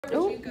Where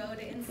would you go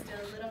to instill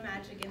a little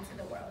magic into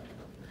the world?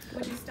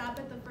 Would you stop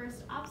at the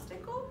first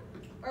obstacle,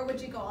 or would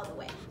you go all the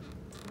way?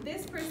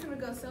 This person would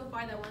go so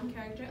far that one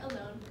character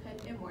alone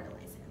could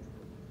immortalize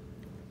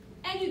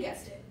him. And you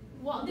guessed it,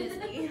 Walt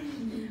Disney.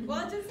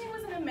 Walt Disney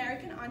was an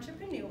American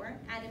entrepreneur,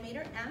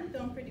 animator, and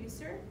film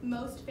producer,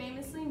 most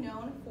famously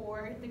known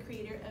for the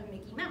creator of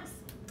Mickey Mouse.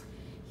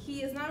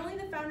 He is not only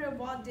the founder of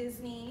Walt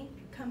Disney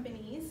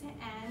Companies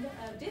and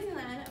of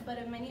Disneyland, but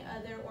of many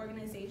other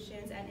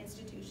organizations and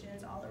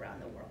institutions all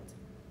around the world.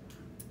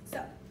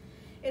 So,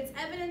 it's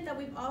evident that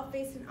we've all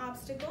faced an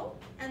obstacle,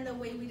 and the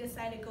way we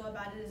decide to go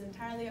about it is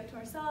entirely up to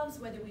ourselves,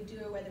 whether we do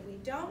or whether we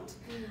don't.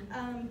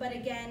 But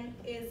again,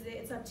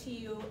 it's up to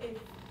you if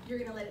you're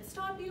going to let it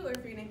stop you or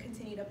if you're going to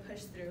continue to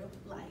push through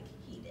like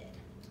he did.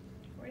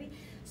 Alrighty?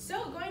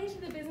 So, going into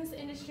the business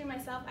industry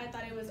myself, I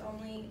thought it was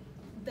only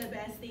the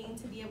best thing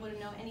to be able to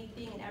know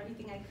anything and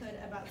everything I could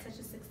about such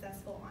a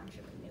successful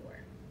entrepreneur.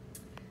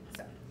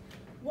 So,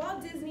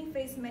 Walt Disney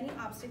faced many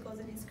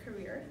obstacles in his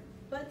career,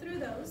 but through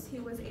those,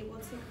 he was able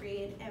to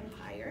create an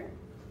empire,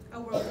 a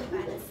world of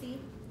fantasy,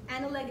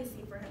 and a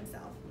legacy for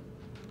himself.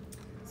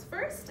 So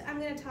first, I'm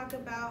going to talk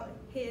about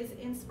his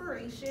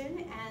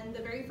inspiration and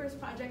the very first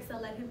projects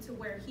that led him to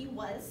where he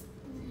was.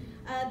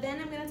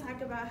 Then I'm going to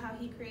talk about how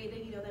he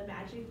created, the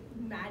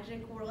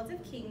magic world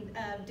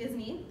of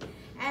Disney.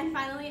 And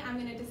finally, I'm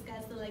going to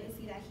discuss the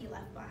legacy that he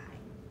left behind.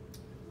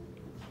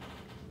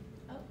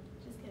 Oh,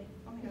 just kidding.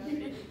 Oh my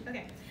God.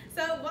 Okay.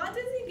 So Walt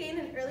Disney gained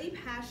an early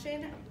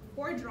passion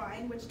for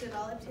drawing, which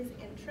developed his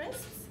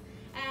interests.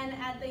 And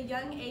at the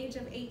young age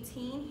of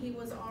 18, he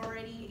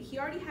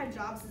already had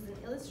jobs as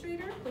an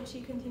illustrator, which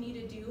he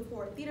continued to do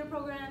for theater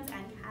programs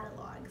and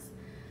catalogs.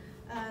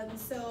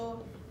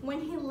 So when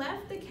he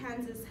left the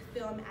Kansas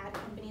Film Ad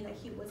Company that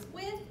he was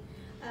with,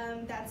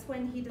 that's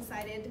when he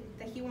decided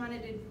that he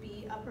wanted to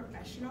be a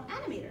professional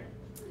animator.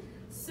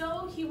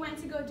 So he went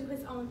to go do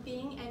his own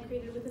thing and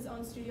created with his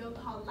own studio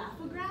called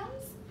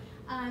Laugh-O-Grams.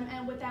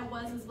 And what that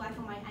was black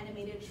and white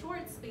animated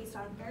shorts based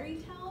on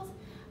fairy tales.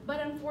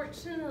 But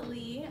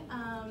unfortunately,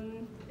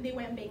 they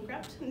went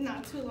bankrupt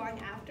not too long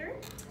after.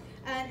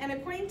 And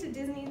according to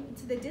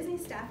the Disney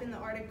staff in the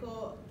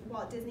article,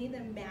 Walt Disney, the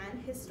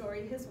Man, His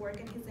Story, His Work,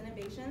 and His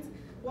Innovations,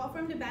 Walt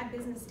formed a bad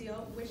business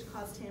deal which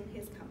cost him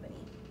his company.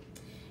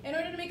 In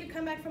order to make a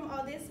comeback from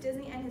all this,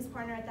 Disney and his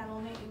partner at that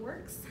moment,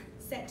 Works,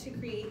 set to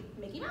create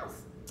Mickey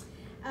Mouse.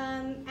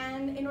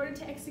 And in order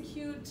to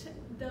execute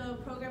the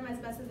program as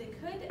best as they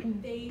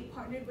could, they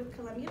partnered with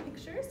Columbia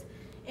Pictures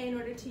in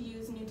order to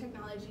use new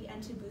technology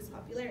and to boost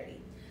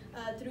popularity.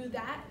 Through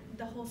that,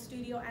 the whole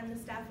studio and the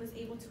staff was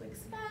able to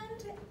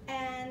expand,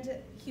 and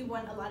he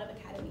won a lot of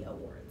Academy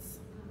Awards.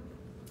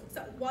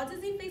 So Walt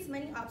Disney faced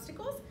many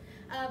obstacles,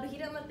 but he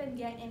didn't let them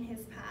get in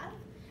his path.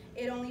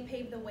 It only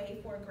paved the way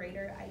for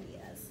greater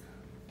ideas.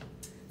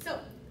 So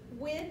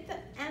with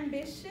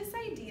ambitious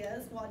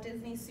ideas, Walt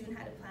Disney soon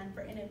had a plan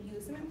for an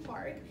amusement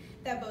park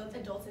that both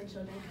adults and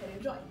children could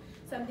enjoy.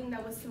 Something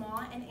that was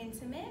small and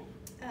intimate.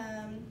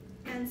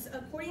 And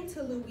according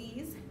to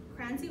Louise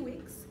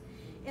Kranziewicz,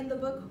 in the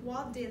book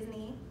Walt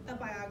Disney, a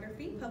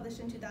Biography, published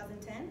in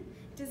 2010,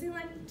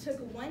 Disneyland took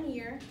 1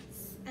 year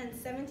and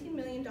 $17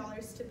 million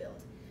to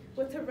build,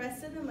 with the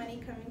rest of the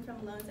money coming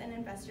from loans and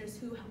investors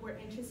who were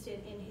interested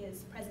in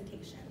his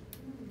presentation.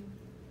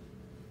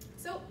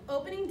 So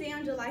opening day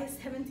on July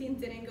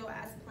 17th didn't go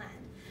as planned.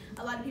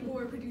 A lot of people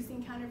were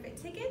producing counterfeit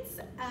tickets,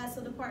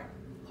 so the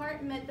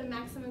park met the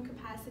maximum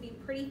capacity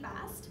pretty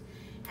fast.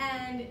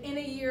 And in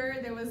a year,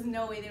 there was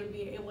no way they would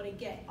be able to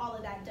get all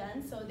of that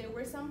done. So there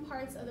were some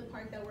parts of the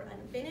park that were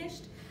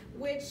unfinished,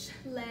 which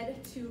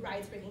led to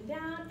rides breaking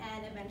down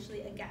and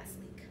eventually a gas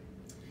leak.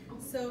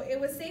 So it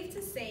was safe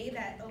to say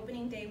that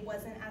opening day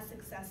wasn't as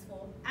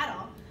successful at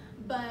all,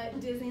 but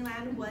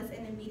Disneyland was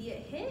an immediate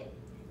hit.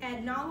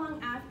 And not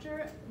long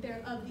after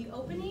the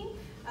opening,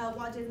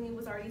 Walt Disney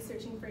was already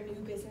searching for new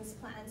business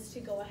plans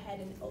to go ahead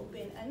and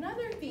open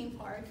another theme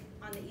park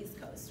on the East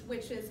Coast,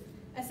 which is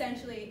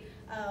essentially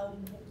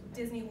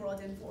Disney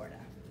World in Florida.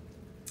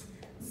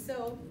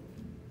 So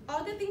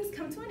all good things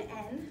come to an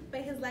end,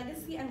 but his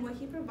legacy and what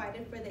he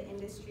provided for the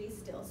industry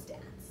still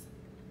stands.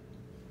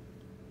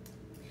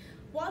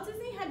 Walt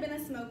Disney had been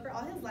a smoker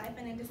all his life,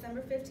 and on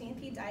December 15th,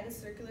 he died of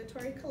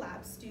circulatory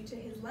collapse due to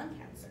his lung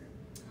cancer.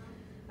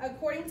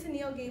 According to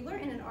Neil Gabler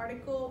in an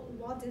article,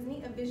 Walt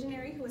Disney, a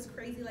visionary who was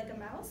crazy like a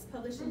mouse,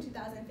 published in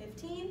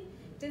 2015,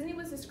 Disney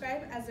was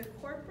described as a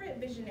corporate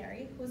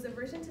visionary whose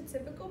aversion to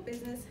typical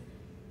business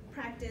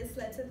practice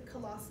led to the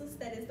colossus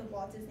that is the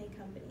Walt Disney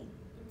Company.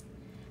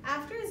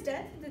 After his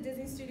death, the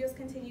Disney Studios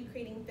continued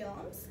creating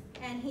films,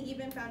 and he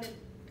even founded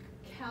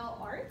Cal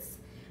Arts,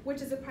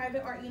 which is a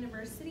private art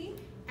university.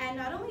 And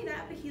not only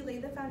that, but he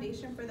laid the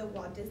foundation for the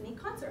Walt Disney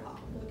Concert Hall,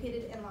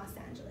 located in Los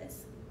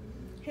Angeles.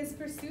 His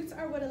pursuits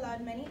are what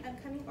allowed many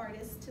upcoming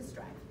artists to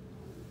strive.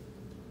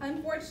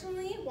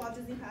 Unfortunately, Walt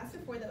Disney passed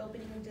before the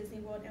opening of Disney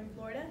World in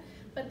Florida,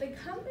 but the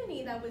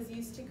company that was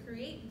used to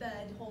create the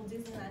whole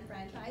Disneyland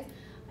franchise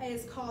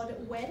is called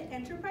WED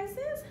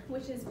Enterprises,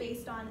 which is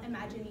based on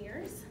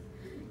Imagineers.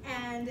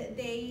 and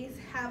they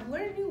have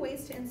learned new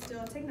ways to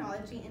instill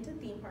technology into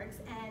theme parks,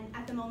 and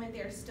at the moment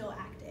they're still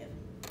active.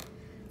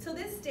 To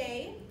this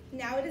day,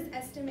 now it is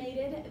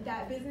estimated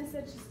that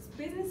businesses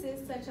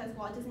such as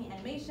Walt Disney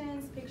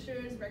Animations,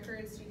 Pictures,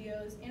 Records,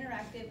 Studios,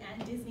 Interactive,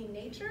 and Disney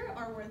Nature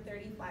are worth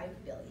 $35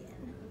 billion.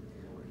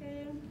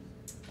 Okay,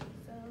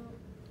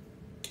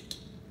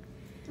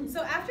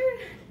 so after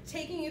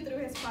taking you through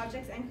his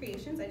projects and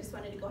creations, I just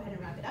wanted to go ahead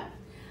and wrap it up.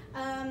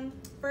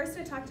 First,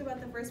 I talked about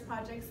the first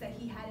projects that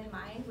he had in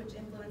mind, which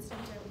influenced him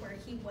to where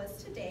he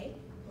was today.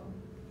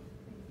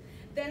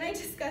 Then I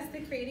discussed the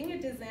creating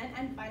of Disneyland,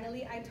 and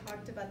finally I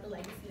talked about the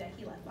legacy that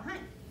he left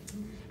behind.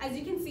 As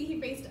you can see,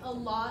 he faced a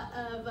lot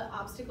of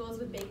obstacles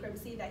with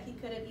bankruptcy that he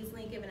could have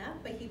easily given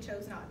up, but he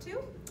chose not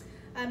to.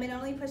 It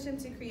only pushed him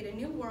to create a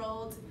new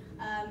world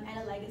and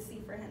a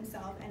legacy for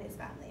himself and his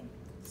family.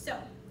 So,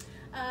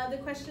 the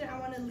question I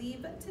want to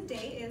leave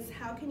today is,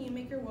 how can you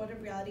make your world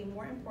of reality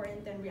more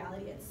important than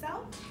reality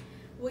itself?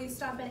 Will you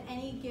stop at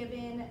any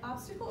given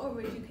obstacle, or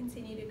would you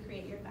continue to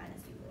create your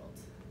fantasy